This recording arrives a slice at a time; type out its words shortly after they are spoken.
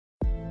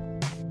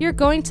You're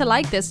going to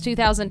like this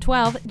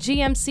 2012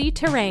 GMC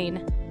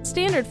Terrain.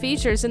 Standard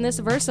features in this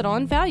versatile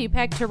and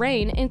value-packed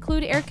Terrain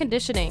include air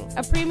conditioning,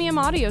 a premium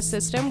audio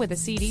system with a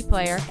CD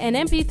player, an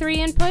MP3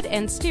 input,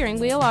 and steering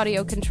wheel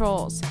audio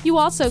controls. You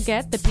also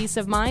get the peace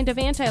of mind of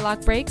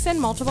anti-lock brakes and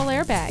multiple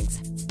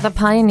airbags. The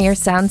Pioneer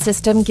sound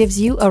system gives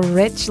you a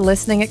rich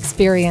listening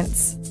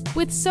experience.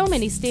 With so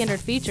many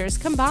standard features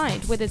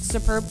combined with its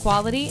superb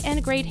quality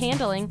and great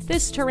handling,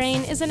 this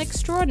Terrain is an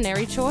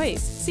extraordinary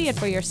choice. See it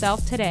for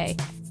yourself today.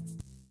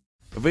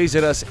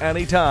 Visit us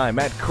anytime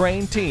at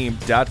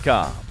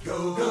crainteam.com.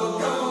 Go, go.